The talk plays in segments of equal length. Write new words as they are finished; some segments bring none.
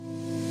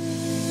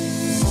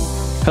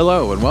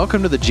Hello, and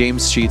welcome to the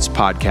James Sheets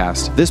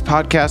Podcast. This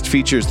podcast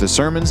features the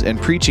sermons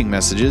and preaching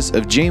messages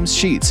of James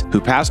Sheets,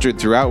 who pastored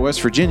throughout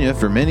West Virginia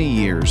for many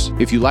years.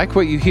 If you like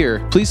what you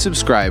hear, please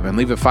subscribe and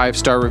leave a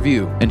 5-star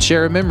review, and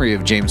share a memory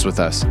of James with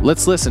us.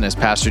 Let's listen as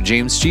Pastor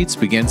James Sheets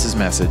begins his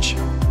message.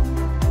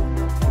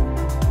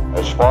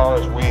 As far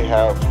as we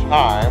have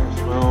time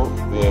through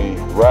the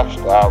rest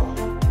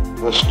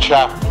of this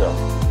chapter,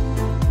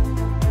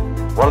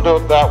 I want to do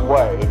it that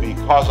way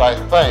because I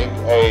think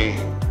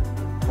a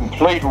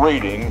complete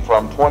reading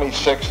from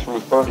 26 through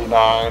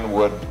 39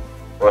 would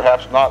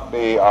perhaps not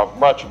be of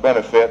much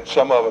benefit.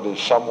 Some of it is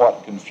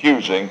somewhat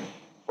confusing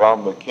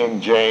from the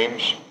King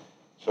James.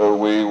 So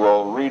we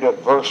will read it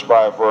verse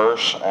by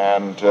verse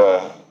and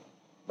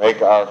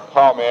make our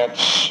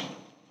comments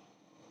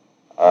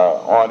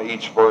on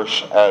each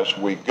verse as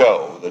we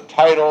go. The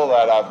title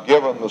that I've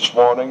given this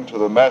morning to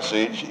the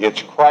message,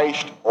 it's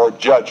Christ or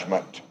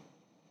Judgment.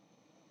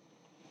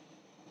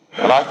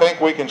 And I think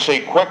we can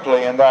see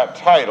quickly in that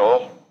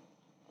title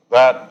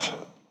that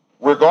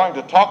we're going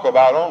to talk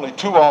about only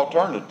two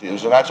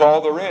alternatives, and that's all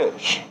there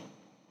is.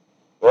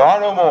 There are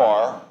no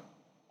more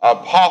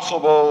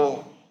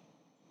possible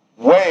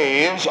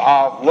ways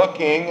of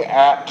looking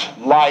at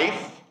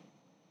life,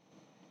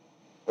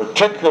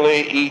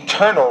 particularly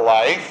eternal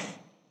life,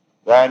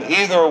 than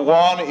either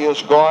one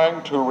is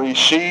going to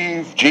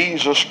receive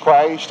Jesus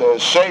Christ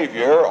as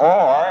Savior,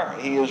 or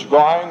he is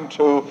going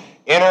to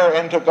enter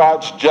into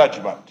God's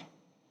judgment.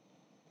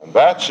 And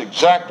that's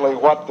exactly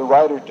what the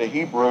writer to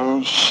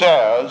Hebrews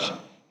says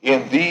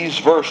in these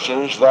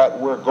verses that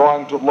we're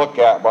going to look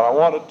at. But I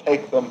want to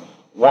take them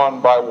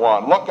one by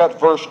one. Look at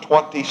verse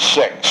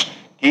 26.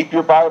 Keep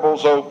your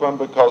Bibles open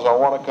because I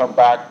want to come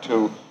back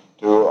to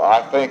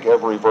I think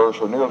every verse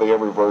or nearly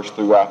every verse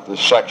throughout this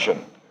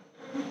section.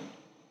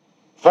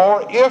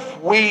 For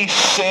if we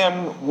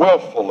sin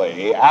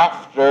willfully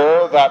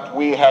after that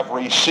we have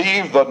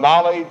received the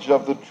knowledge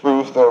of the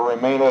truth, there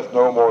remaineth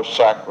no more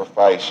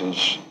sacrifice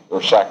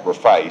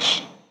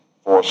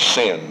for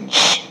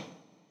sins.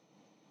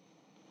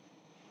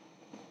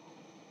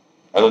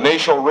 An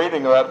initial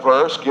reading of that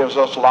verse gives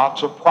us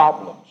lots of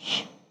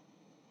problems.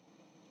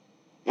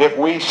 If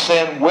we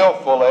sin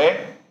willfully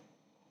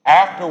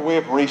after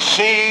we've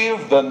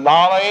received the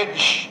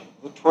knowledge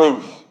of the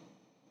truth,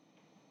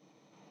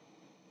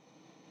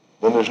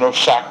 then there's no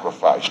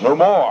sacrifice, no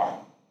more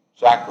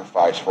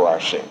sacrifice for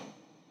our sin.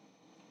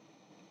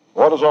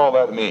 What does all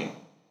that mean?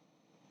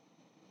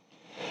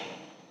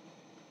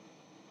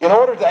 In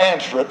order to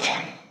answer it,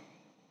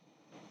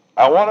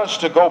 I want us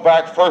to go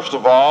back, first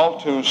of all,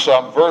 to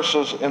some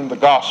verses in the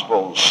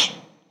Gospels.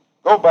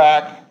 Go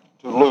back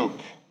to Luke.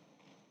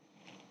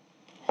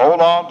 Hold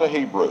on to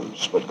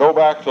Hebrews, but go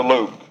back to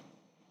Luke,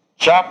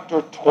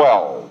 chapter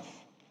 12.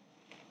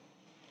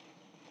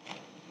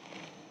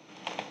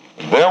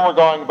 And then we're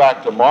going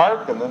back to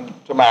Mark and then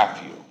to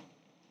Matthew.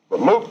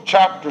 But Luke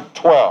chapter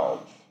 12,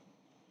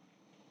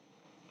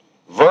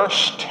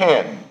 verse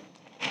 10.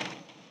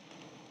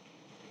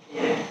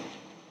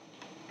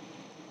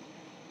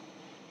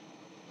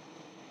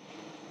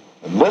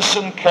 And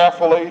listen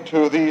carefully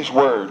to these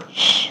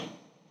words.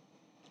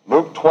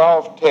 Luke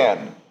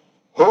 12:10.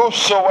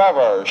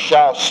 Whosoever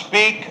shall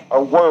speak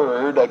a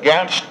word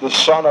against the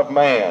Son of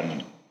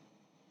Man,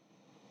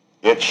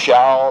 it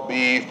shall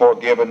be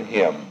forgiven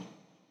him.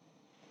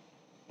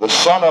 The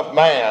Son of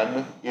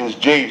Man is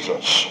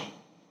Jesus.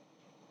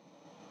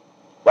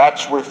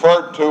 That's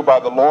referred to by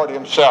the Lord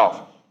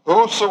himself.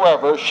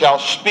 Whosoever shall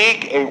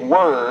speak a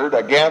word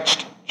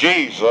against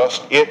Jesus,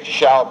 it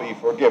shall be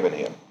forgiven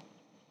him.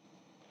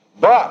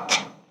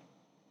 But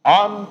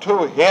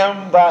unto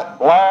him that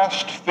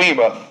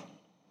blasphemeth,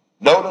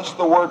 notice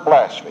the word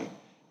blaspheme,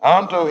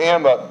 unto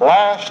him that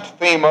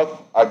blasphemeth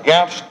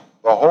against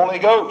the Holy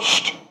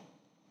Ghost,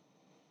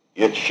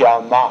 it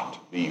shall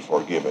not be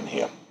forgiven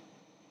him.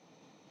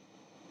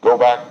 Go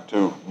back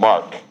to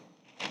Mark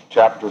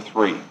chapter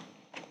 3.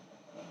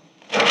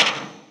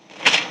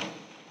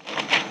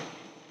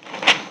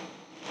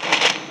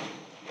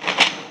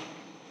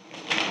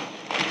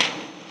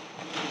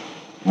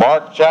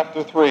 Mark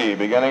chapter 3,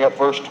 beginning at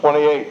verse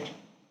 28.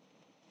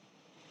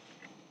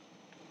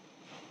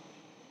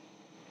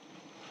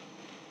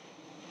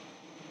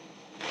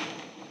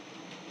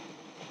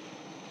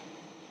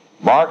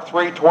 Mark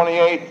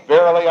 3:28,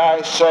 verily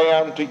I say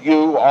unto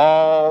you,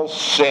 all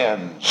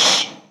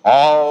sins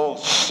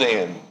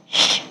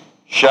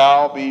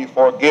shall be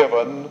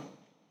forgiven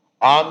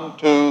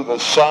unto the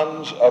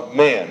sons of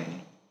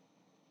men,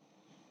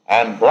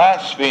 and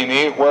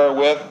blasphemy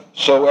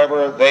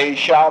wherewithsoever they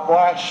shall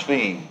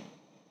blaspheme.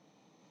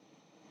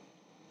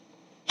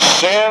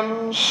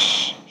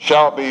 Sins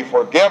shall be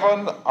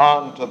forgiven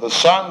unto the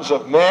sons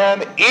of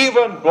men,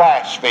 even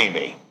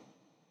blasphemy.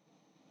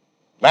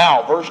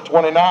 Now, verse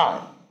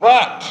 29.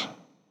 But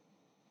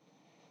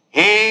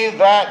he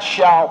that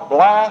shall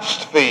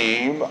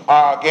blaspheme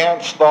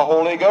against the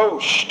Holy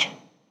Ghost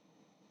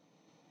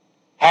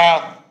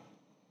hath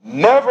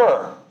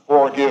never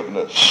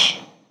forgiveness,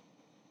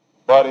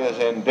 but is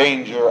in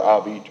danger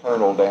of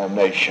eternal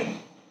damnation.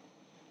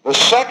 The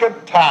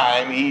second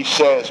time he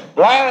says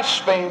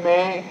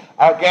blasphemy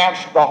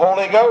against the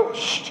Holy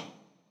Ghost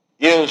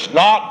is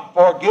not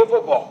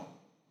forgivable.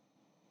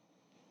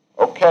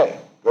 Okay,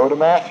 go to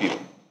Matthew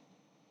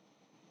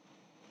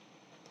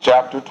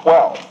chapter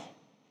 12.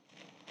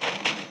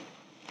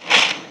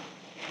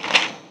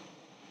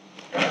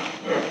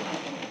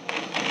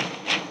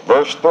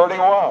 Verse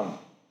 31.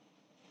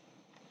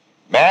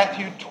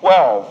 Matthew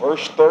 12,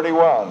 verse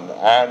 31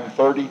 and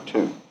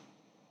 32.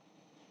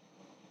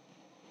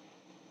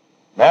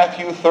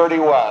 Matthew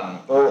 31,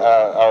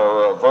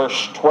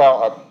 verse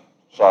 12,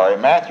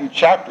 Matthew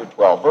chapter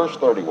 12, verse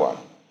 31.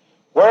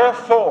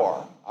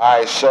 Wherefore,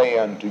 I say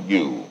unto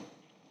you,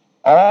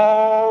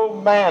 all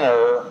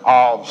manner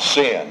of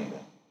sin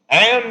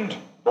and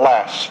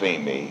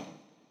blasphemy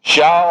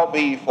shall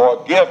be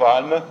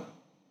forgiven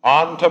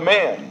unto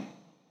men,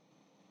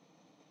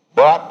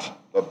 but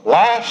the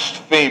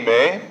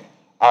blasphemy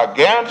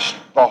against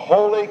the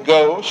Holy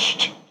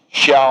Ghost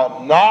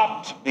shall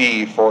not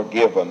be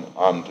forgiven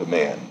unto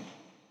men.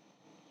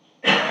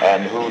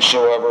 And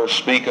whosoever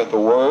speaketh a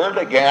word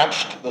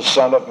against the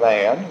Son of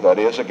Man, that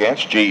is,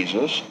 against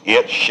Jesus,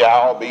 it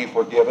shall be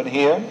forgiven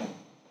him.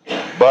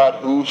 But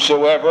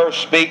whosoever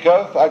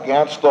speaketh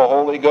against the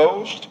Holy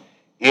Ghost,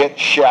 it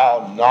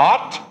shall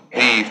not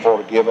be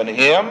forgiven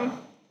him.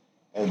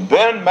 And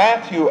then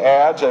Matthew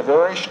adds a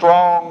very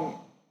strong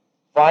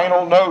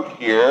final note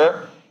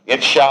here.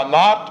 It shall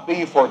not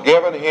be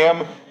forgiven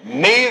him,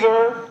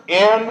 neither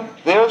in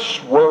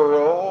this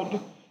world,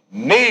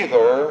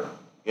 neither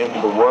in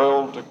the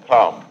world to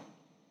come.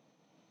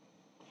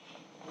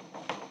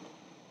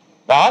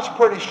 Now, that's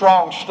pretty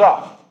strong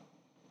stuff.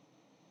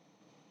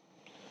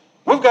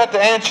 We've got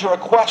to answer a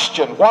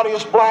question. What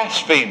is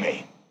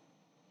blasphemy?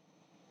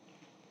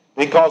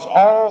 Because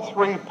all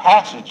three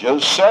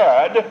passages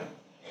said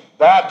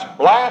that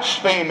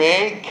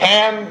blasphemy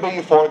can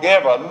be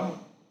forgiven,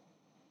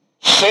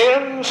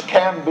 sins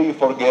can be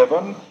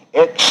forgiven,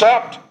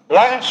 except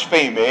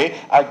blasphemy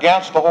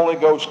against the Holy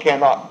Ghost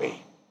cannot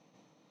be.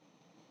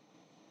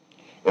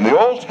 In the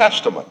Old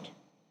Testament,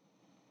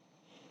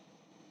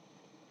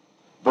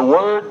 the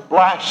word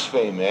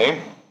blasphemy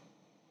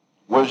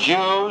was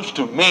used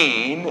to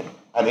mean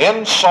an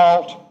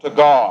insult to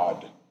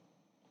God,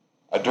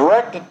 a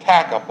direct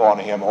attack upon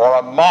him, or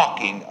a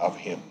mocking of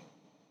him.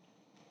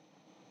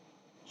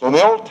 So in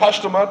the Old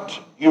Testament,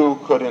 you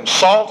could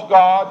insult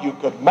God, you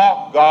could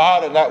mock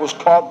God, and that was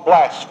called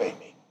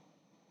blasphemy.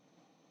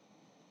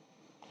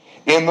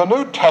 In the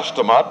New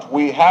Testament,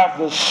 we have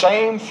the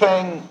same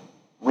thing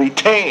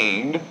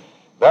retained,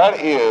 that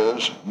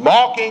is,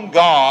 mocking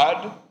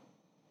God,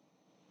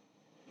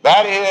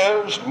 that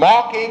is,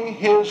 mocking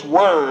his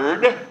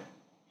word,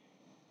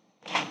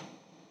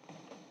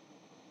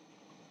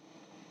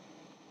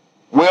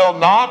 will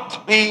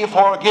not be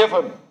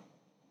forgiven.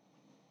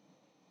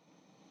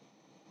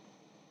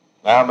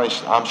 Now,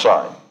 I'm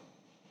sorry.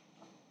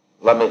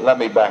 Let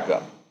me back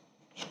up.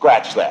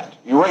 Scratch that.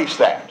 Erase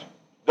that.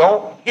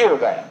 Don't hear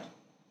that.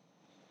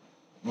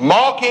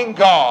 Mocking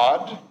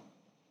God,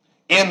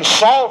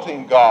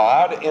 insulting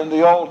God in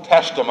the Old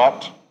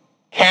Testament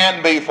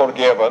can be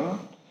forgiven.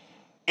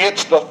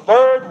 It's the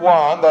third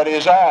one that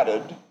is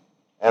added,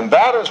 and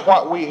that is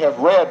what we have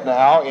read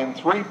now in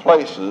three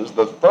places.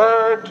 The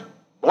third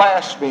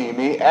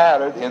blasphemy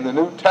added in the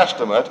New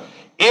Testament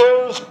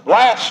is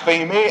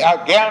blasphemy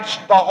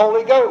against the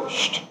Holy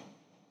Ghost.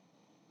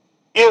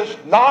 Is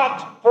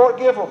not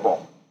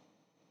forgivable.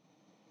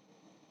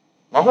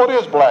 Now, what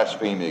is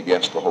blasphemy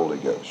against the Holy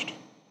Ghost?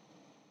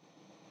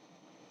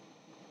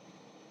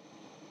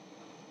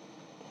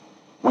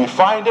 We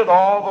find it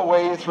all the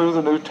way through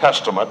the New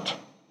Testament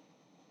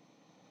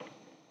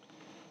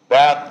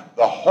that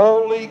the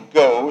Holy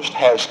Ghost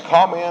has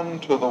come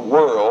into the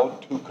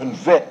world to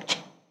convict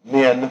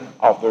men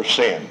of their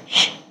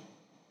sins.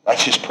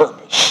 That's his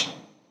purpose,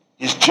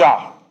 his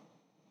job.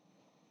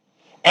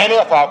 And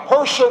if a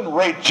person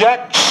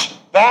rejects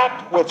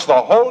that which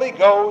the Holy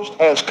Ghost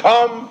has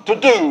come to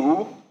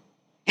do,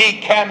 he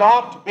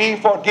cannot be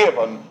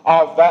forgiven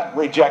of that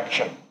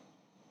rejection.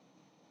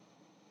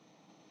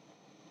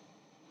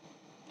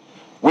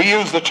 We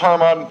use the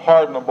term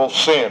unpardonable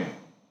sin.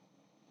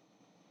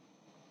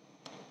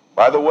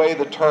 By the way,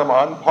 the term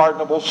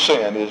unpardonable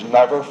sin is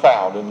never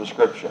found in the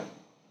Scripture.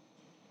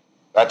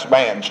 That's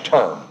man's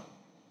term.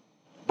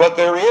 But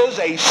there is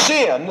a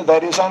sin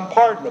that is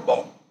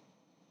unpardonable.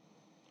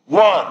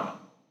 One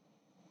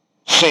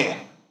sin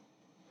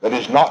that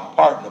is not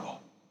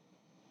pardonable.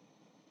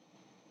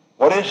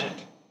 What is it?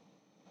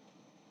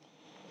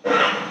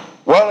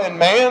 Well, in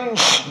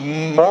man's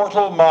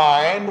mortal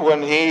mind,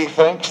 when he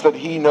thinks that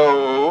he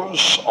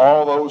knows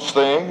all those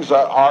things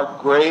that are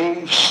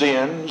grave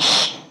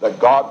sins that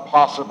God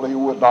possibly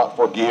would not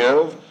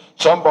forgive,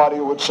 somebody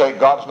would say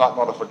God's not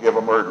going to forgive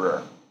a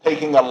murderer.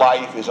 Taking a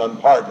life is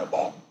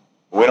unpardonable.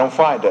 We don't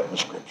find that in the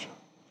Scripture.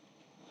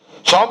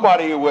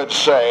 Somebody would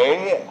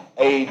say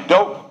a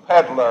dope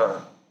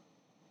peddler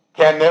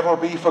can never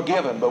be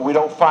forgiven, but we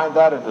don't find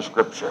that in the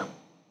Scripture.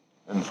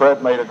 And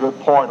Fred made a good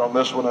point on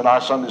this one in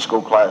our Sunday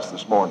school class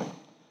this morning.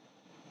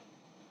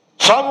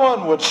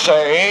 Someone would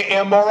say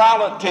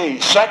immorality,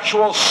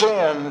 sexual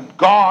sin,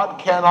 God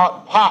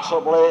cannot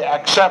possibly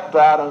accept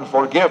that and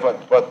forgive it.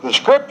 But the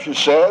Scripture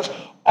says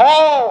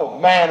all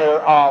manner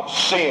of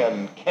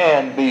sin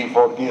can be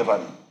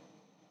forgiven.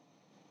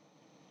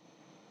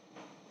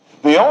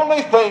 The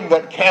only thing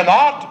that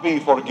cannot be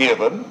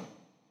forgiven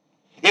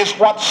is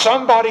what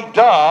somebody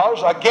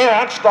does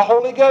against the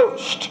Holy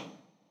Ghost.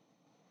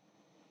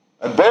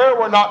 And there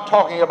we're not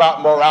talking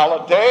about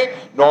morality,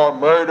 nor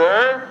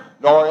murder,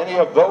 nor any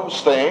of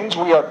those things.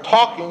 We are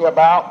talking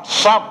about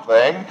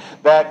something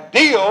that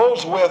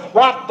deals with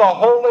what the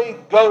Holy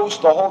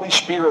Ghost, the Holy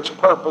Spirit's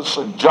purpose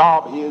and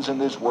job is in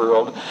this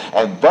world.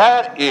 And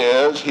that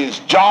is, his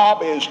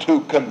job is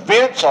to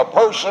convince a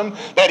person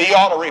that he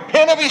ought to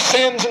repent of his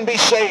sins and be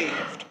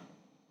saved.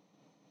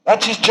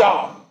 That's his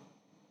job.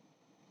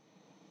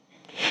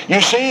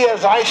 You see,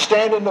 as I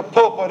stand in the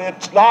pulpit,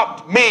 it's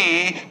not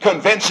me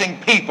convincing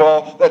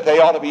people that they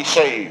ought to be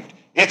saved.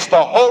 It's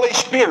the Holy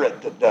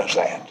Spirit that does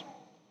that.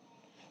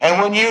 And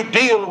when you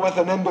deal with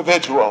an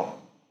individual,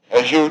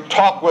 as you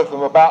talk with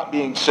them about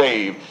being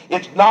saved,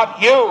 it's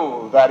not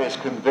you that is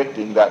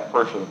convicting that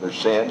person of their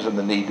sins and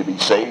the need to be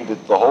saved.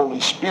 It's the Holy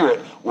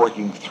Spirit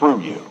working through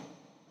you.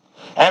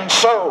 And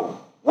so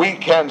we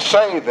can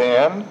say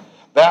then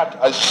that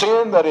a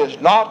sin that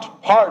is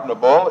not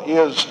pardonable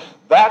is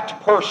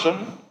that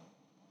person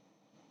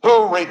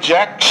who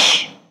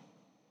rejects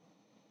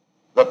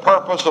the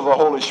purpose of the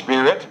Holy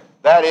Spirit.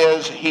 That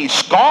is, he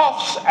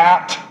scoffs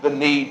at the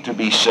need to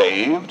be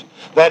saved.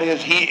 That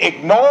is, he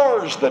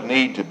ignores the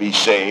need to be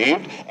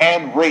saved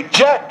and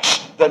rejects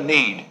the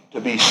need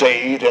to be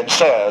saved and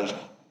says,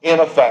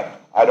 in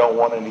effect, I don't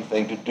want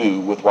anything to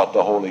do with what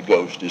the Holy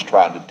Ghost is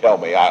trying to tell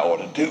me I ought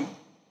to do.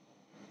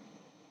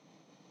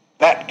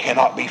 That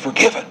cannot be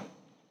forgiven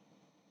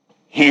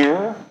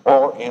here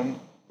or in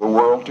the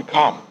world to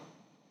come.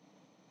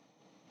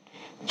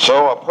 And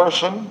so a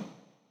person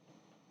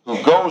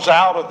who goes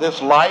out of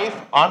this life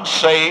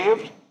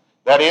unsaved,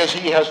 that is,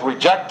 he has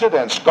rejected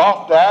and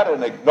scoffed at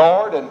and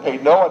ignored and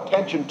paid no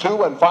attention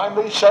to and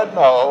finally said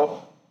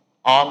no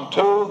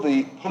unto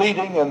the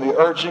pleading and the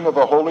urging of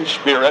the Holy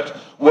Spirit,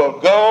 will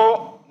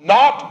go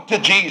not to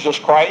Jesus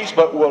Christ,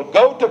 but will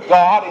go to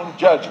God in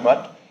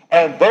judgment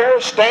and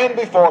there stand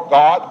before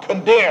God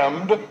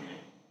condemned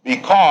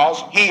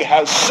because he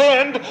has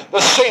sinned the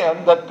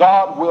sin that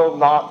God will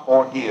not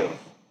forgive.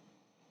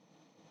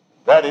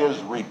 That is,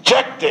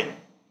 rejecting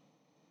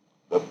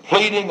the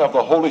pleading of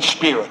the Holy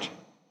Spirit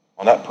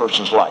on that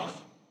person's life.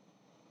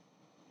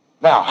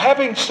 Now,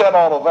 having said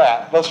all of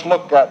that, let's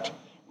look at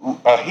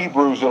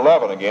Hebrews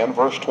 11 again,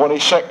 verse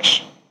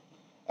 26.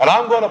 And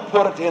I'm going to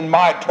put it in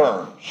my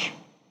terms.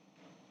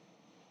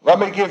 Let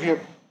me give you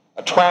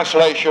a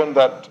translation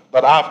that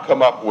I've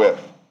come up with.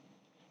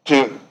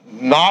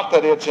 Not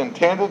that it's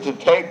intended to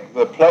take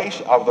the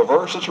place of the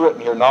verse that's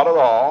written here, not at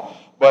all,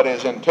 but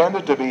is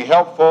intended to be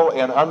helpful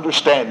in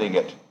understanding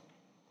it.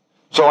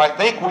 So I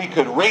think we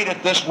could read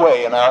it this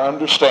way in our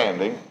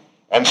understanding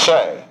and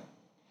say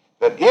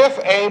that if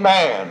a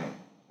man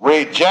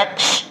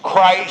rejects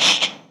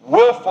Christ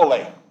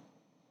willfully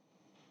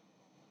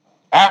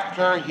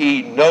after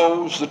he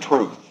knows the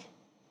truth,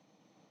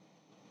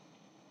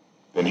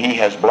 then he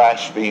has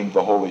blasphemed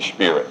the Holy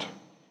Spirit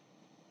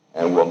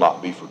and will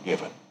not be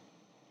forgiven.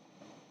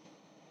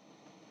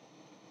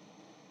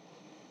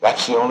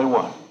 That's the only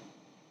one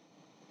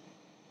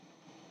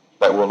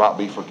that will not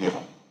be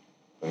forgiven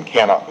and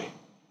cannot be.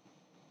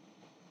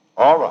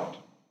 All right,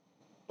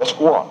 let's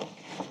go on.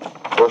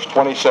 Verse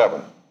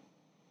 27.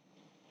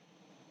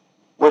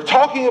 We're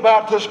talking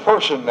about this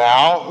person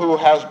now who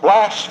has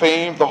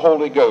blasphemed the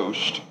Holy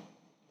Ghost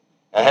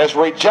and has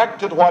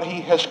rejected what he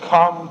has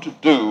come to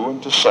do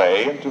and to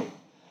say and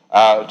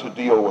to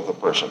deal with the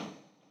person.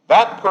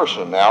 That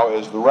person now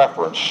is the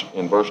reference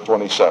in verse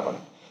 27.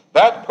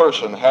 That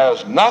person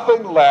has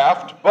nothing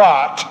left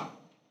but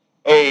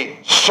a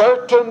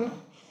certain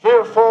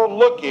fearful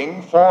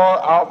looking for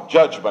of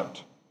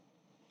judgment.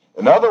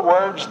 In other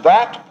words,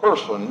 that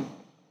person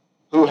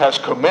who has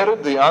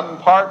committed the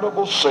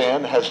unpardonable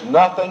sin has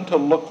nothing to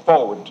look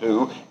forward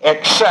to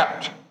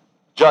except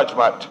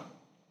judgment.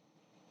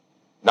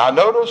 Now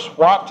notice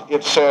what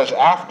it says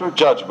after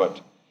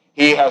judgment.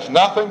 He has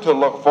nothing to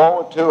look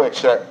forward to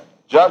except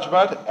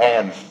judgment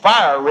and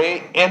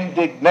fiery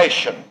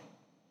indignation.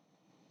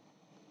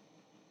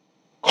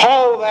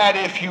 Call that,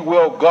 if you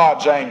will,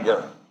 God's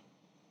anger.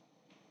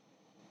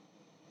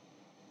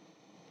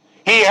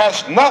 He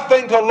has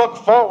nothing to look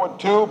forward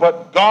to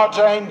but God's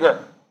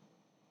anger.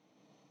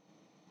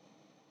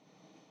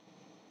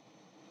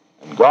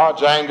 And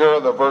God's anger,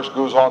 the verse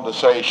goes on to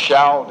say,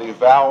 shall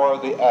devour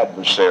the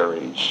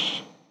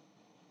adversaries.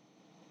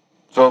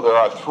 So there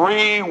are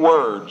three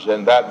words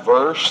in that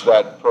verse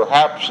that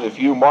perhaps if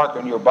you mark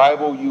in your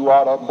Bible, you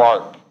ought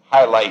to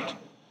highlight.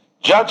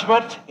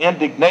 Judgment,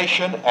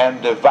 indignation,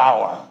 and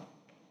devour.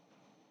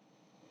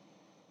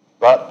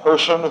 That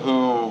person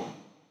who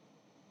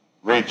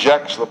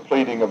rejects the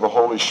pleading of the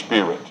Holy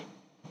Spirit.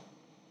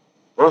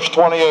 Verse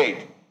 28,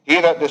 He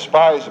that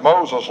despised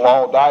Moses'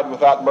 law died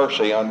without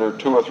mercy under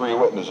 2 or 3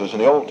 witnesses. In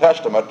the Old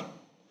Testament,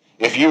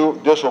 if you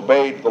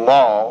disobeyed the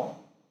law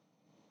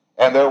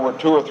and there were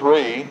 2 or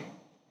 3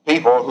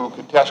 people who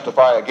could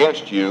testify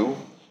against you,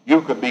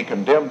 you could be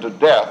condemned to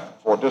death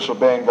for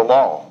disobeying the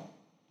law.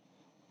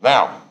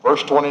 Now,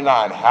 verse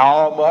 29,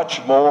 how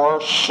much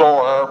more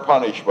sore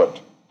punishment,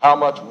 how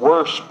much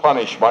worse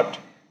punishment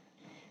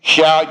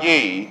shall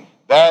ye,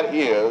 that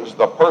is,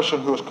 the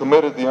person who has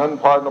committed the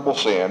unpardonable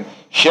sin,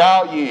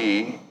 shall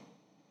ye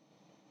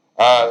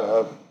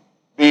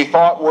be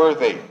thought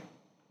worthy?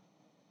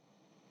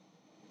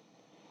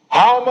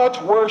 How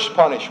much worse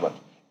punishment?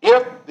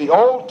 If the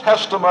Old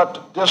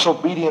Testament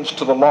disobedience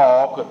to the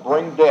law could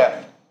bring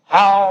death,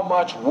 how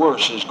much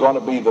worse is going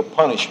to be the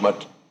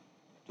punishment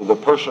to the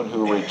person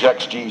who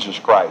rejects Jesus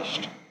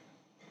Christ,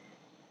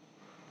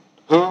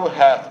 who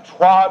hath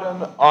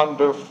trodden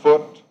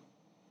underfoot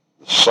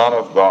the Son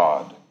of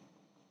God?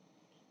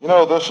 You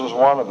know, this is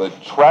one of the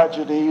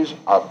tragedies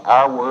of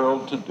our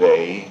world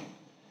today,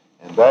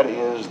 and that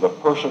is the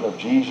person of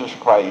Jesus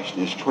Christ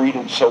is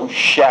treated so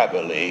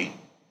shabbily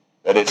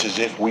that it's as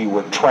if we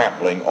were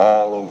trampling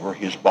all over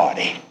his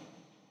body.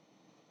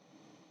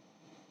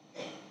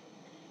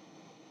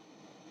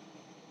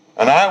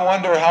 And I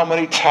wonder how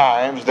many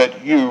times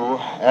that you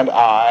and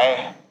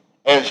I,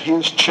 as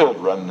his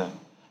children,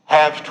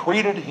 have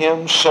treated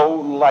him so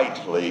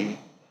lightly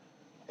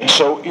and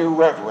so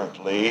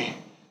irreverently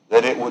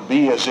that it would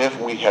be as if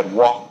we had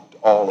walked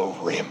all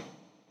over him.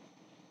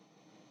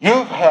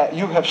 You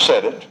have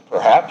said it,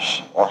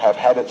 perhaps, or have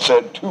had it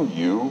said to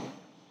you,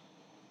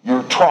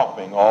 you're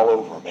tromping all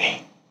over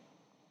me.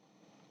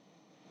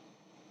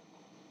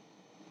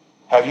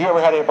 Have you ever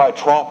had anybody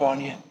tromp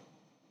on you?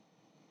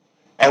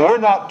 And we're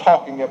not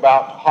talking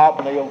about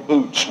hobnail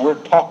boots. We're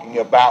talking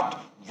about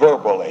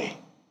verbally,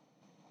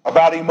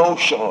 about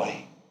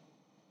emotionally,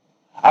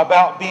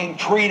 about being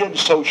treated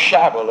so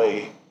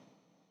shabbily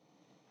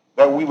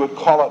that we would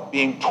call it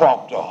being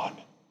tromped on.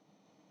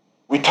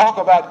 We talk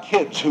about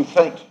kids who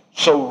think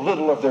so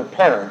little of their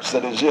parents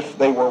that as if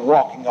they were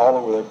walking all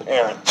over their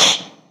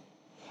parents.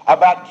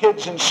 About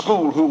kids in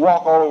school who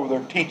walk all over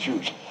their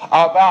teachers.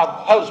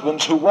 About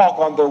husbands who walk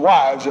on their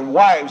wives and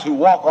wives who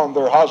walk on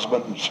their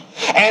husbands.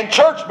 And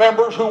church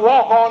members who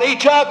walk on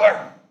each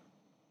other.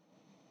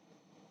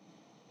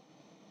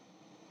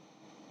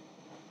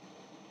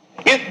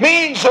 It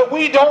means that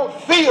we don't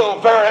feel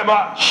very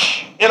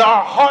much in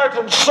our heart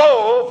and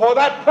soul for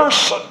that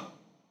person.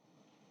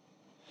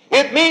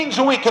 It means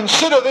that we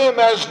consider them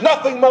as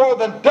nothing more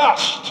than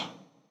dust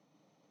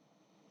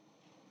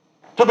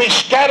to be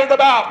scattered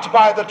about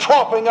by the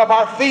tromping of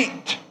our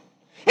feet.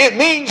 It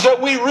means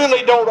that we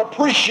really don't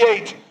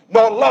appreciate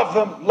nor love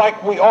them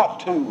like we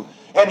ought to.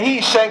 And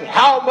he's saying,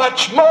 how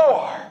much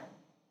more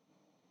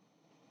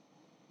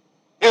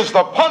is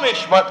the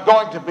punishment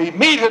going to be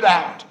meted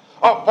out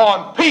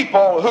upon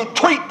people who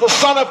treat the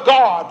Son of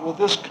God with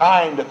this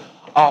kind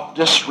of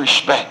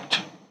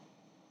disrespect?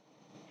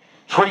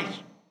 Treat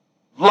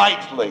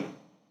lightly,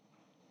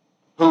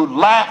 who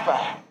laugh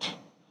at,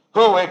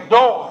 who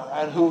ignore,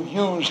 and who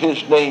use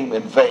his name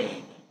in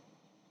vain.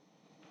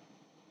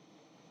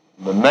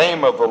 The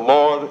name of the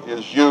Lord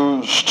is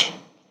used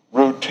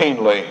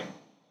routinely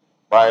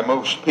by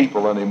most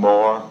people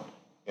anymore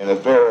in a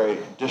very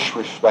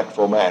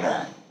disrespectful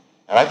manner.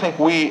 And I think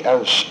we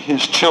as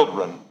his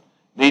children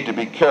need to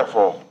be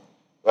careful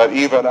that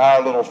even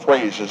our little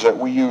phrases that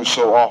we use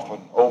so often,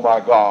 oh my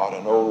God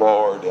and oh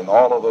Lord, and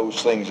all of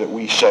those things that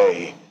we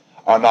say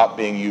are not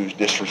being used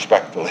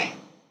disrespectfully.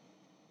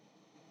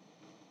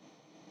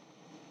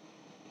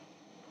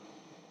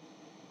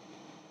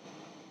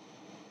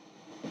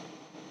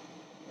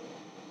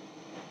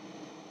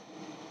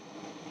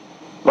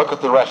 Look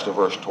at the rest of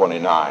verse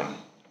 29.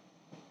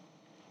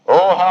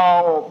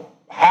 Oh,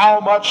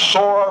 how much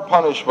sore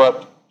punishment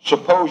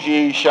suppose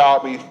ye shall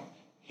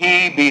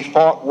he be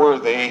thought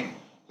worthy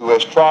who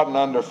has trodden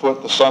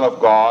underfoot the Son of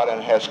God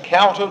and has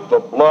counted the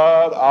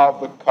blood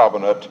of the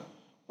covenant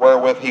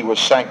wherewith he was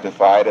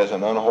sanctified as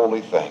an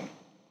unholy thing.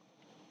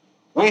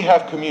 We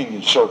have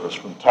communion service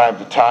from time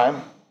to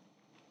time,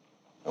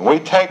 and we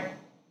take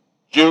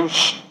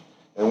juice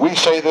and we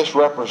say this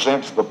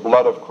represents the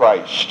blood of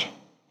Christ.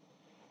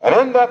 And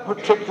in that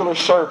particular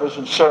service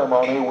and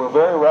ceremony, we're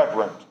very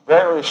reverent,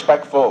 very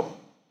respectful,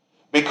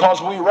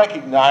 because we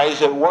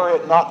recognize that were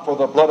it not for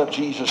the blood of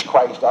Jesus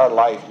Christ, our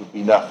life would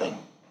be nothing.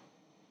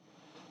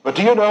 But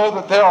do you know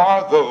that there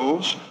are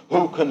those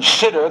who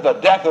consider the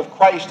death of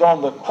Christ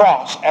on the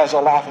cross as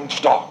a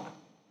laughingstock?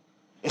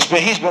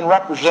 He's been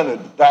represented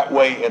that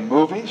way in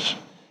movies,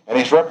 and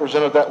he's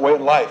represented that way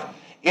in life.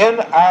 In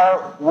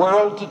our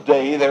world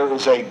today, there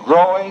is a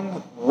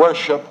growing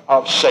worship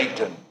of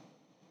Satan.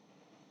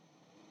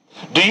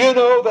 Do you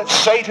know that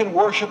Satan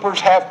worshipers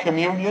have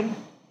communion?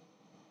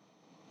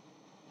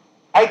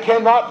 I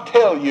cannot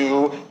tell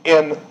you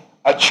in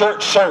a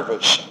church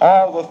service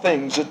all the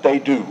things that they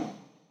do.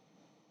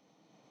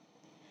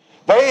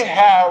 They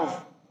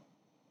have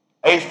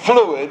a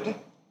fluid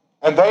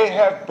and they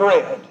have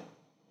bread.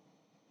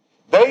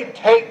 They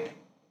take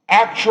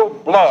actual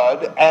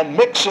blood and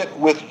mix it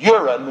with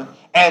urine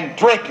and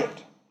drink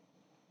it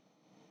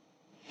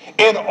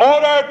in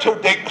order to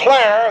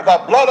declare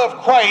the blood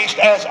of Christ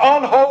as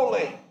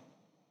unholy.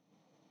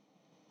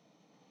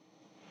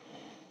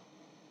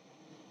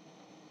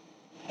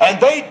 And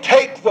they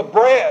take the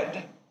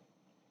bread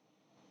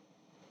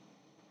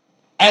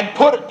and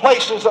put it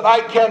places that I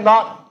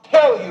cannot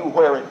tell you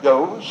where it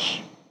goes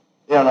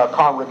in a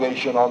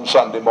congregation on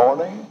Sunday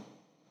morning,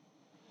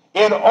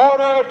 in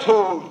order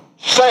to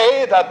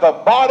say that the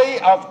body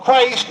of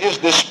Christ is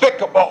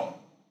despicable.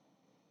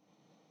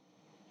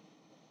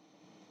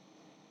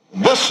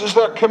 This is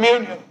their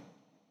communion.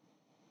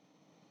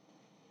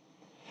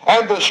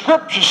 And the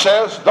scripture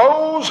says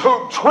those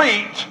who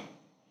treat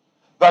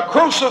the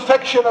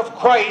crucifixion of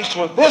Christ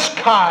with this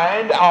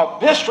kind of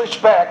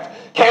disrespect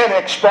can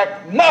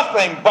expect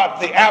nothing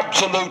but the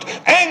absolute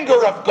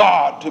anger of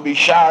God to be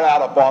showered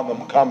out upon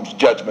them comes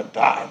judgment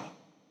time.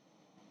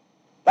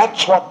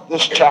 That's what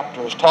this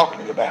chapter is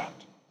talking about.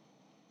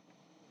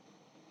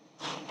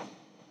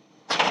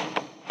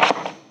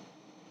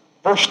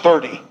 Verse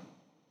 30.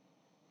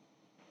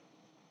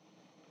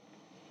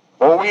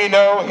 For we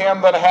know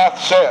him that hath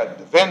said,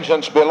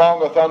 vengeance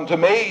belongeth unto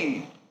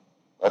me.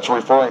 That's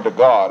referring to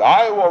God.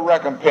 I will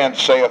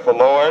recompense, saith the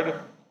Lord.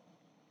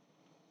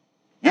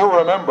 You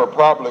remember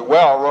probably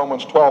well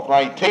Romans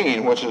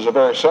 12:19, which is a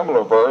very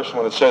similar verse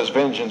when it says,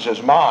 vengeance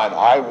is mine,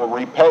 I will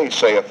repay,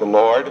 saith the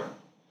Lord.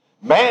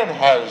 Man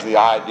has the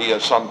idea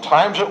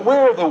sometimes that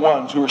we're the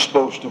ones who are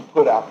supposed to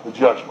put out the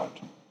judgment.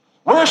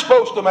 We're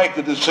supposed to make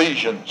the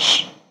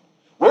decisions.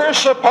 We're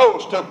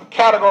supposed to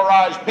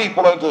categorize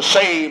people into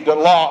saved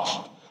and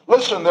lost.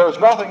 Listen, there's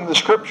nothing in the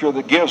scripture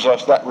that gives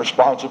us that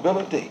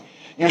responsibility.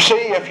 You see,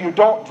 if you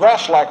don't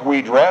dress like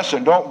we dress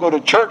and don't go to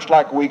church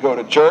like we go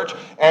to church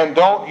and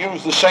don't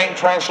use the same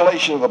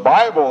translation of the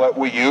Bible that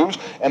we use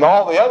and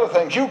all the other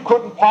things, you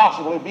couldn't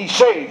possibly be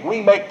saved.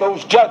 We make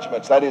those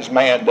judgments. That is,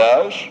 man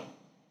does.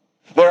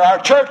 There are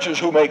churches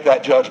who make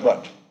that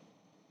judgment.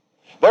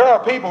 There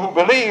are people who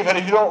believe that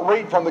if you don't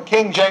read from the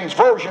King James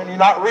Version, you're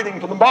not reading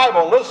from the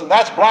Bible. Listen,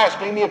 that's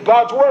blasphemy of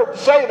God's Word to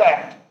say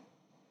that.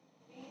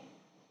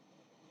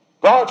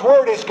 God's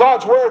Word is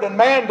God's Word, and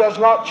man does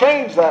not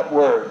change that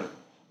Word.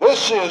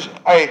 This is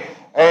a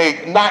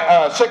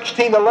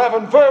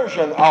 1611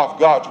 version of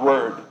God's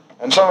Word.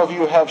 And some of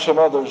you have some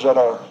others that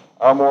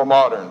are more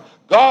modern.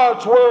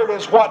 God's Word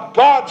is what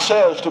God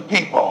says to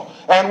people.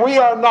 And we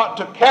are not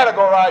to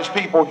categorize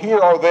people here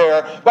or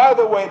there by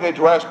the way they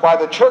dress, by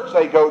the church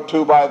they go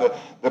to, by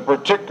the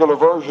particular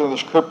version of the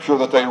Scripture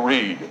that they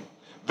read.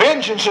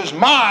 Vengeance is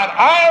mine.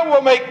 I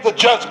will make the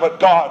judgment,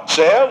 God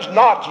says,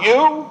 not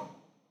you.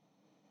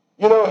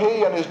 You know,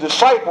 he and his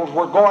disciples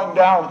were going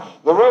down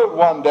the road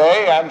one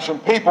day, and some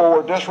people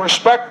were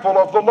disrespectful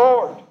of the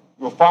Lord.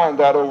 You'll find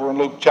that over in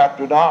Luke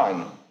chapter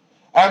 9.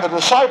 And the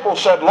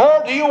disciples said,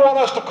 Lord, do you want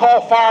us to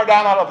call fire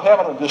down out of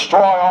heaven and destroy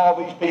all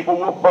these people?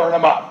 We'll burn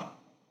them up.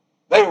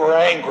 They were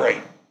angry.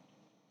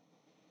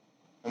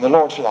 And the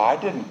Lord said, I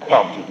didn't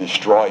come to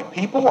destroy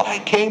people. I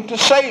came to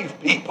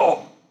save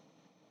people.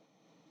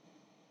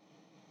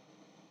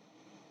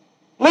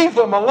 Leave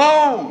them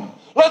alone.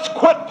 Let's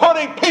quit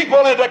putting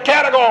people into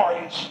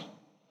categories.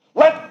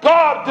 Let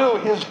God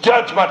do his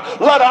judgment.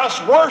 Let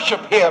us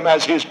worship him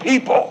as his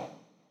people.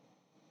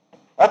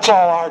 That's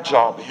all our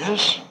job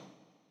is.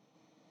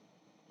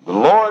 The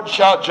Lord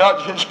shall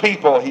judge his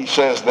people, he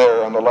says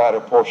there in the latter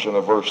portion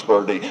of verse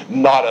 30,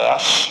 not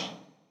us.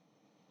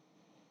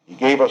 He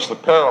gave us the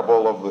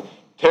parable of the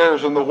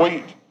tares and the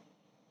wheat.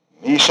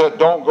 He said,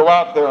 don't go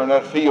out there in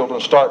that field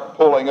and start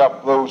pulling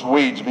up those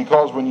weeds,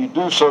 because when you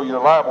do so,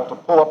 you're liable to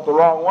pull up the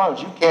wrong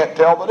ones. You can't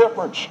tell the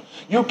difference.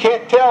 You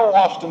can't tell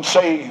lost and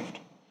saved.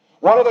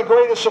 One of the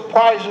greatest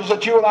surprises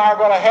that you and I are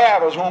going to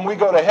have is when we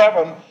go to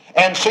heaven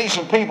and see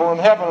some people in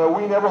heaven that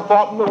we never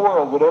thought in the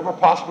world would ever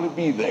possibly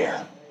be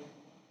there.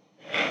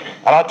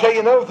 And I'll tell you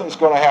another thing that's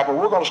going to happen.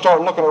 We're going to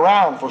start looking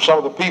around for some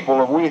of the people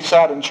that we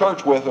sat in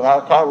church with in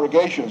our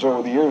congregations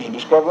over the years and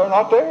discover they're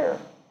not there.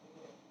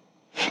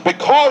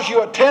 Because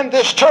you attend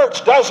this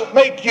church doesn't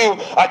make you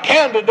a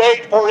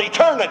candidate for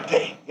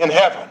eternity in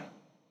heaven.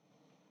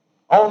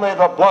 Only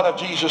the blood of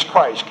Jesus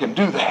Christ can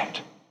do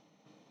that.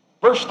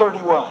 Verse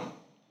 31.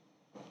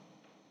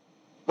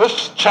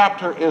 This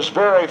chapter is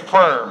very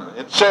firm.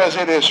 It says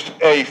it is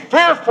a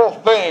fearful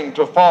thing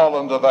to fall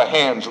into the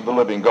hands of the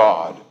living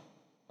God.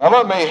 Now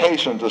let me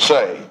hasten to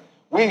say,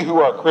 we who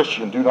are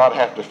Christian do not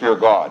have to fear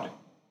God.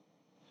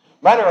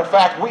 Matter of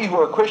fact, we who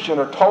are Christian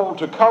are told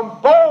to come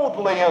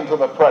boldly into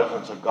the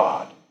presence of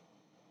God.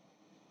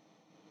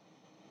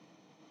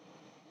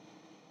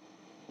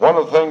 One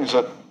of the things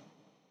that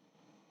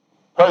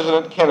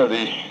President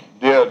Kennedy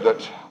did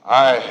that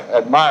I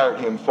admired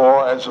him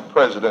for as a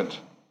president,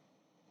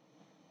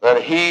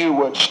 that he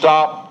would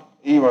stop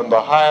even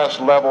the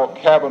highest level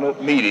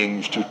cabinet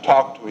meetings to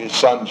talk to his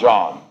son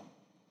John.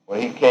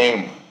 When he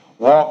came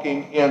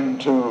walking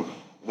into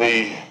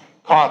the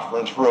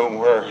conference room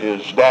where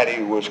his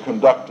daddy was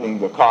conducting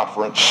the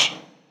conference,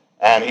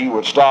 and he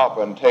would stop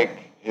and take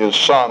his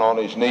son on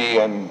his knee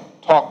and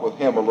talk with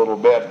him a little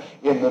bit.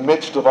 In the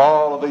midst of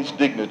all of these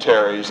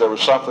dignitaries, there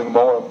was something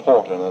more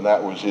important, and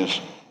that was his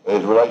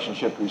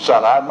relationship to his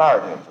son. I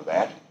admired him for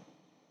that.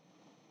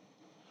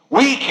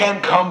 We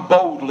can come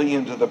boldly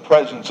into the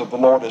presence of the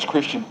Lord as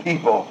Christian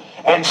people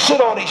and sit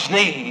on his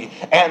knee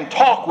and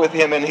talk with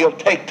him, and he'll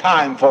take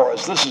time for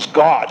us. This is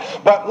God.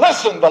 But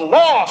listen, the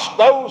lost,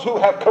 those who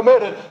have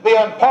committed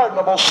the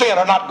unpardonable sin,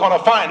 are not going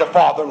to find a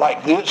father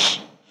like this.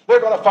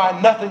 They're going to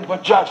find nothing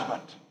but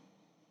judgment.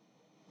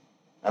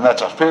 And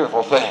that's a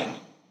fearful thing,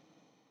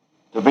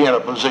 to be in a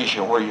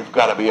position where you've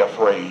got to be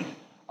afraid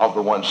of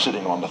the one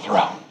sitting on the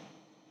throne.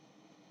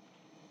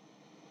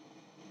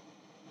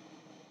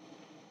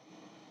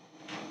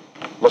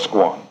 Let's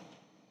go on.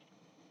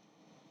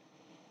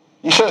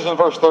 He says in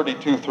verse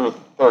 32 through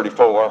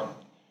 34,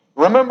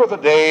 remember the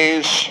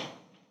days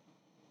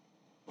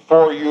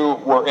before you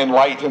were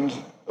enlightened,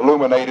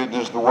 illuminated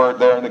is the word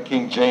there in the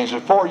King James,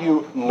 before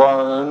you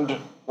learned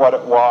what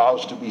it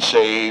was to be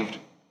saved,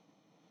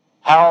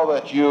 how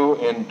that you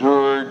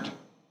endured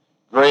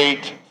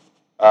great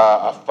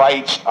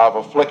fights of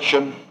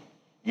affliction.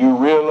 You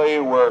really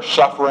were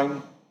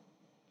suffering.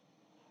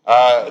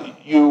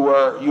 You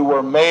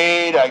were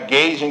made a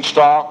gazing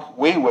stock,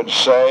 we would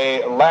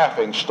say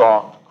laughing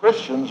stock.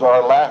 Christians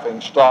are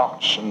laughing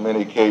stocks on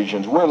many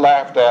occasions. We're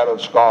laughed at and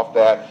scoffed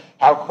at.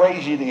 How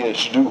crazy it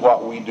is to do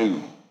what we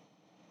do.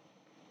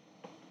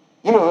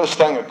 You know, this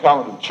thing of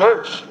coming to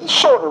church is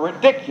sort of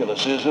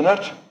ridiculous, isn't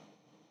it?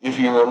 If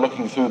you're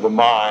looking through the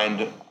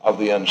mind of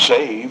the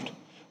unsaved.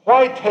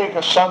 Why take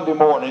a Sunday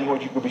morning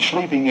when you could be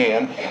sleeping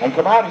in and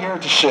come out here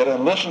to sit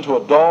and listen to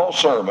a dull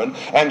sermon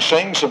and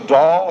sing some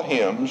dull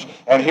hymns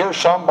and hear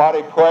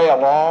somebody pray a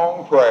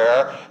long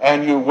prayer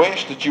and you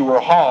wish that you were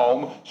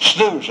home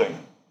snoozing?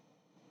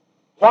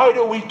 Why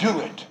do we do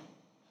it?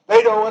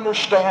 They don't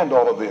understand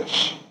all of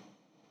this.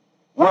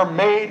 We're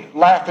made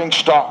laughing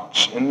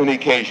stocks in many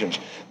occasions.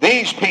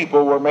 These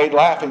people were made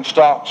laughing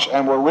stocks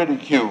and were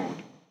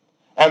ridiculed.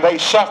 And they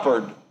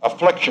suffered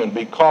affliction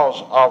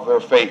because of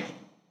their faith.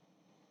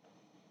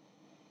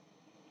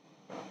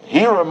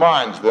 He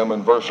reminds them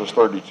in verses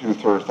 32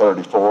 through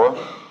 34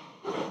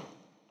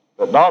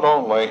 that not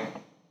only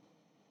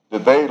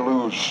did they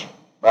lose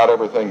about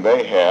everything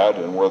they had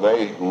and were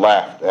they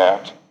laughed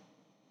at,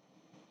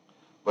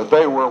 but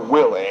they were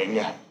willing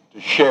to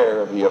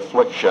share the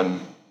affliction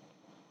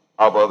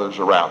of others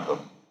around them.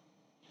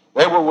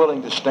 They were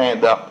willing to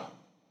stand up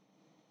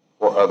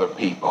for other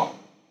people.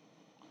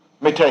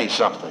 Let me tell you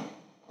something.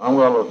 I'm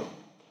going to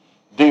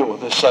deal with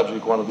this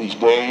subject one of these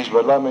days,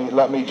 but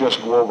let me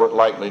just go over it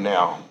lightly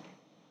now.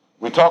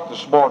 We talked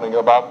this morning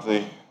about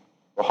the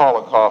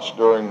Holocaust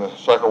during the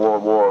Second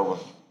World War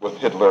with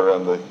Hitler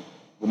and the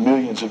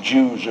millions of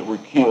Jews that were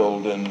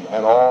killed and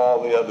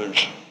all the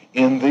others.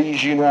 In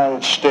these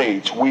United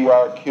States, we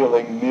are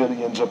killing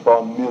millions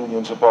upon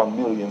millions upon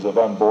millions of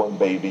unborn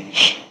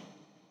babies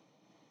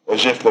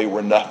as if they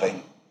were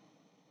nothing.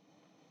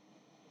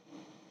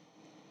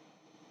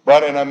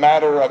 But in a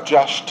matter of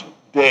just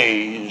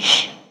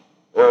days,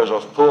 there is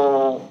a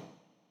full,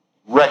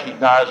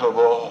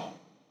 recognizable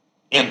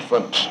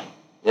infant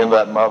in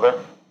that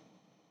mother.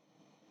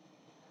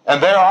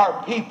 And there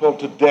are people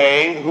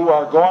today who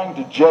are going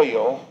to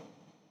jail,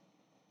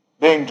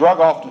 being drug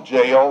off to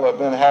jail. They've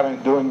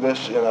been doing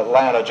this in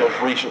Atlanta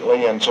just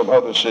recently and some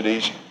other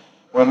cities,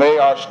 when they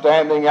are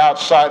standing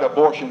outside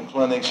abortion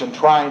clinics and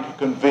trying to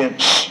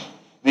convince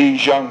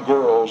these young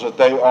girls that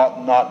they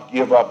ought not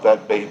give up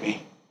that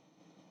baby.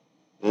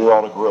 They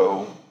ought to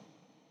grow.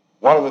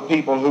 One of the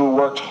people who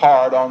worked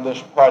hard on this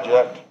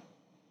project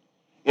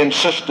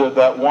insisted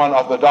that one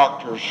of the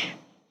doctors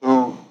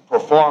who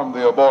performed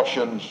the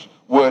abortions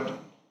would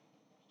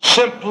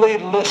simply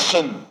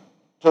listen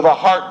to the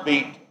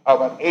heartbeat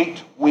of an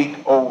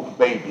 8-week-old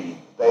baby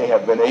they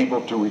have been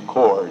able to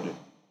record.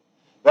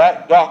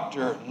 That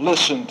doctor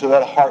listened to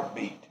that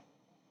heartbeat.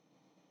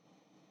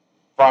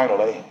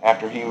 Finally,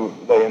 after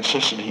they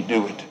insisted he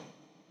do it.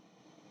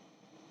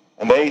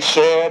 And they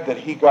said that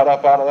he got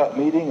up out of that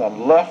meeting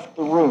and left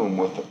the room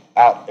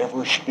without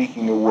ever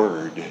speaking a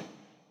word,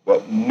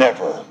 but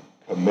never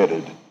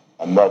committed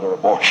another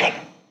abortion.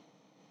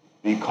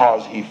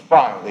 Because he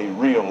finally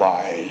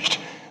realized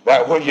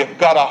that when you've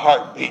got a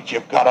heartbeat,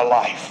 you've got a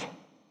life.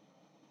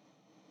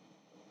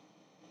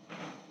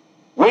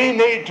 We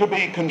need to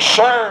be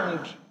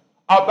concerned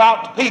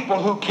about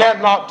people who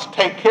cannot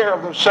take care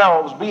of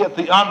themselves, be it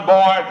the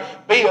unborn,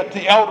 be it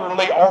the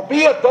elderly, or be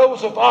it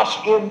those of us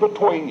in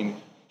between.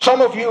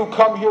 Some of you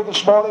come here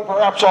this morning,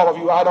 perhaps all of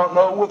you, I don't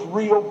know, with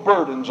real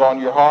burdens on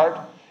your heart.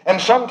 And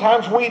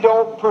sometimes we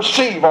don't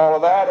perceive all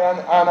of that and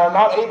are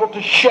not able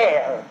to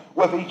share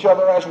with each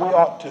other as we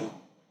ought to.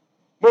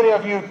 Many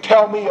of you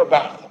tell me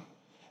about them.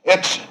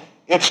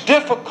 It's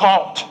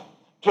difficult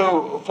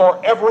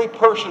for every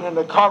person in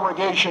the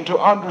congregation to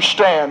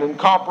understand and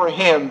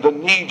comprehend the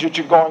needs that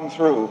you're going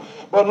through.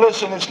 But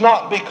listen, it's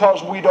not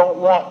because we don't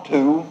want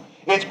to.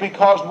 It's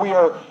because we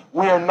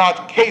are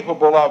not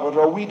capable of it,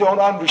 or we don't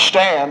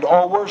understand,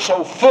 or we're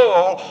so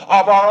full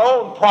of our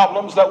own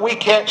problems that we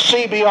can't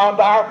see beyond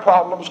our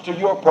problems to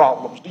your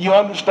problems. Do you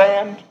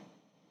understand?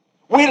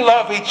 We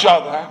love each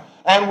other,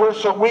 and we're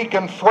so weak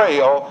and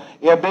frail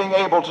in being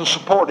able to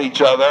support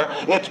each other.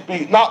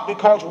 It's not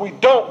because we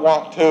don't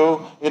want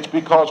to, it's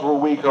because we're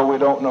weak or we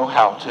don't know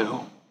how to.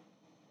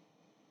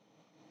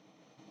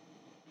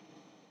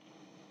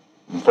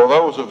 And for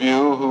those of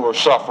you who are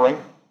suffering,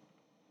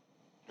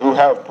 who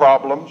have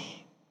problems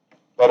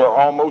that are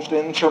almost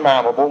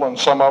insurmountable, and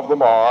some of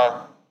them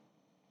are,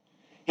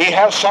 he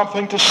has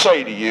something to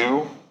say to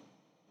you.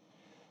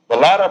 The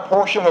latter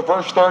portion of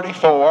verse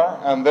 34,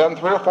 and then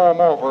 3 or 4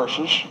 more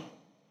verses,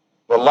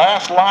 the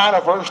last line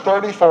of verse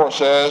 34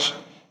 says,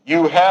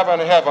 you have in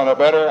heaven a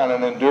better and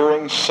an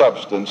enduring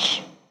substance.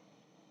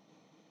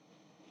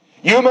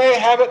 You may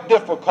have it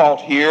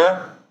difficult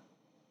here.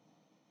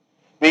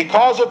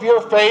 Because of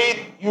your faith,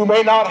 you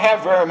may not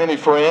have very many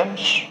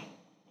friends.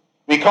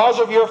 Because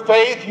of your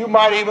faith, you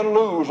might even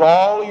lose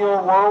all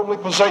your worldly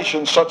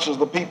possessions, such as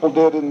the people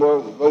did in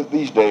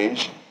these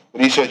days. But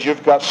he says,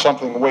 you've got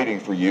something waiting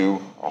for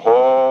you, a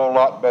whole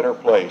lot better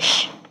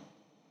place.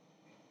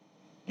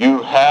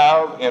 You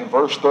have, in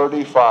verse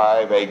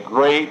 35, a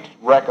great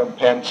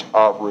recompense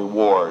of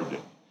reward.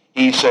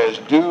 He says,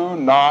 do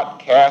not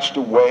cast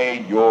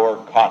away your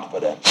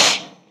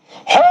confidence.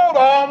 Hold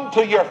on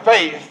to your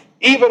faith,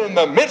 even in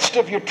the midst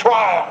of your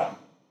trial.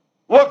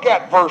 Look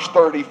at verse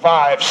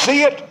 35.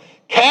 See it?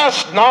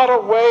 Cast not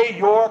away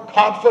your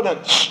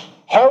confidence.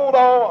 Hold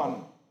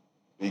on,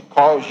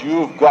 because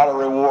you've got a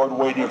reward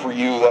waiting for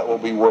you that will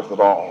be worth it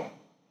all.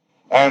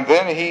 And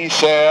then he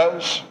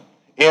says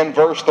in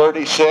verse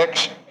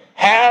 36,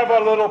 have a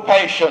little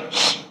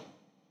patience.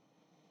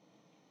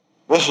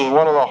 This is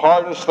one of the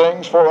hardest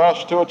things for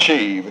us to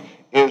achieve,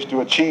 is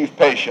to achieve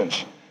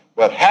patience.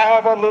 But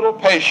have a little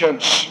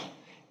patience,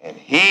 and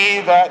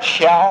he that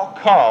shall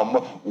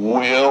come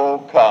will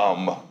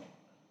come.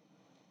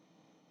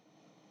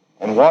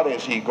 And what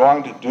is he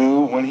going to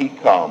do when he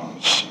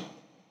comes?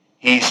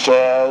 He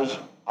says,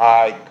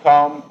 I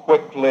come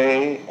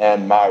quickly,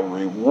 and my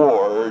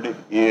reward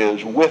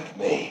is with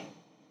me,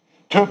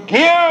 to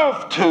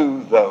give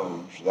to those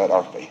that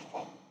are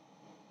faithful.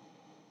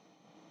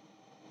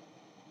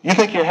 You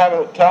think you're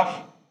having it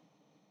tough?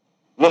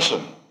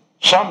 Listen,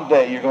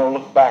 someday you're going to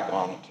look back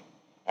on it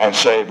and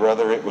say,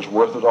 brother, it was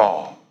worth it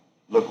all.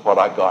 Look what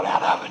I got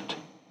out of it.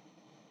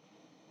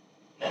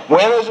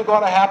 When is it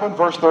going to happen?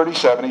 Verse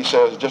 37, he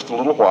says, just a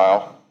little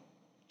while,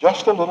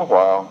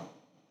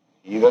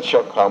 he that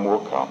shall come will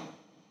come.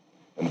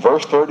 And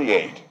verse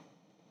 38,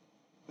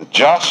 the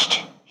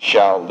just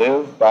shall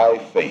live by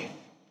faith.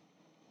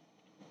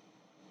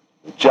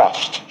 The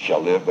just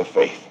shall live by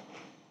faith.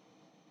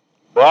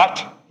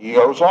 But, he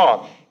goes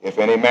on, if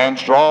any man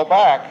draw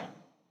back,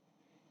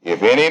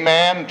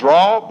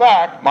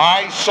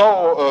 my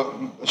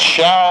soul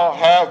shall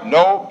have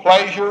no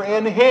pleasure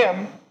in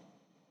him.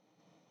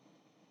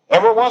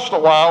 Every once in a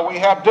while we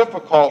have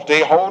difficulty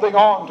holding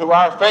on to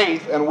our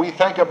faith, and we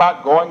think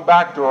about going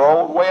back to our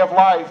old way of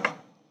life,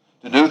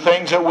 to do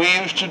things that we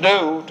used to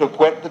do, to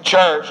quit the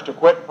church, to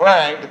quit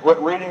praying, to quit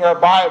reading our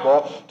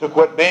Bible, to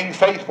quit being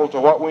faithful to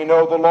what we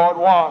know the Lord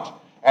wants.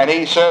 And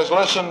he says,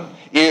 listen,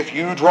 if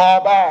you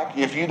draw back,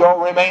 if you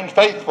don't remain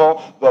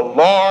faithful, the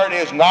Lord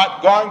is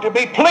not going to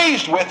be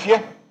pleased with you.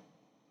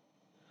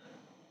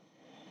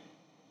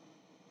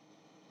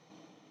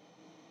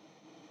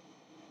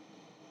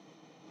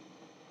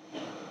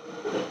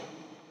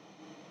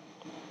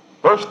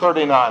 Verse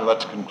 39,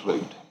 let's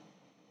conclude.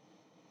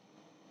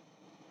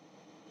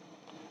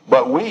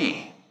 But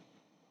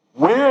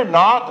we're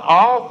not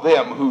of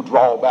them who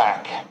draw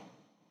back,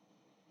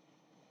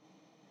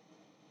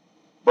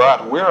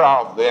 but we're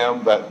of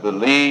them that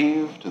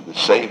believe to the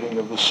saving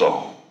of the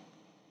soul.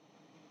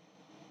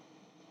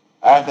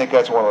 I think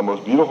that's one of the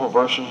most beautiful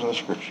verses in the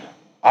Scripture.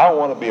 I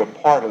want to be a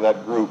part of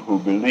that group who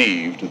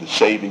believe to the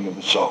saving of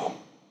the soul.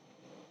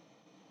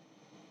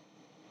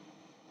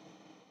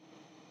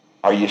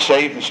 Are you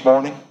saved this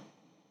morning?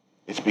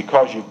 It's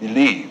because you've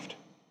believed.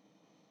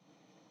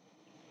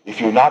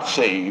 If you're not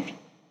saved,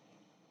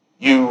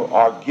 you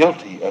are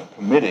guilty of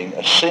committing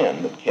a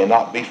sin that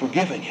cannot be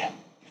forgiven you.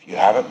 If you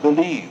haven't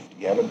believed,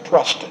 you haven't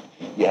trusted,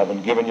 you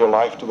haven't given your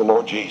life to the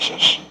Lord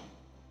Jesus.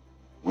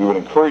 We would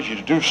encourage you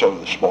to do so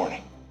this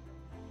morning,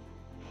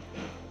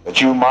 that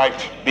you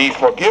might be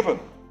forgiven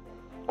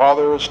while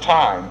there is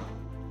time,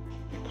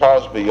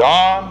 because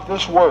beyond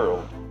this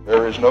world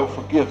there is no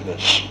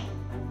forgiveness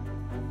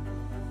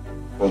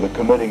for the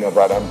committing of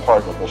that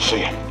unpardonable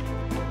sin.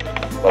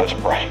 Let us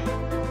pray.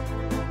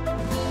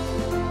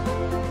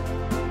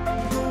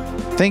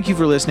 Thank you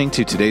for listening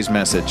to today's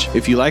message.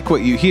 If you like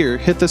what you hear,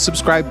 hit the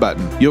subscribe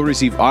button. You'll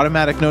receive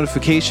automatic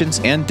notifications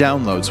and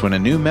downloads when a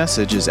new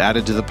message is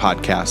added to the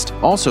podcast.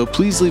 Also,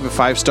 please leave a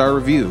 5-star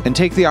review and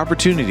take the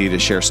opportunity to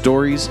share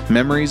stories,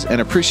 memories, and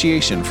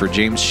appreciation for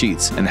James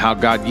Sheets and how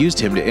God used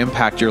him to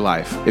impact your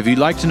life. If you'd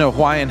like to know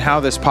why and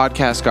how this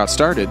podcast got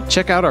started,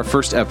 check out our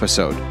first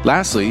episode.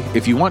 Lastly,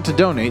 if you want to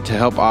donate to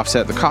help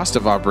offset the cost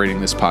of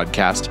operating this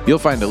podcast, you'll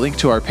find a link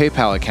to our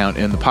PayPal account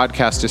in the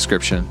podcast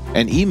description,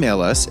 and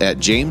email us at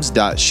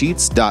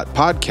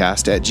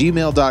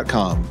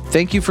james.sheets.podcast@gmail.com.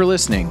 Thank you for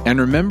listening, and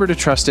remember to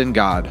trust in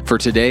God for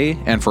today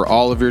and for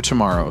all of your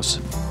tomorrows.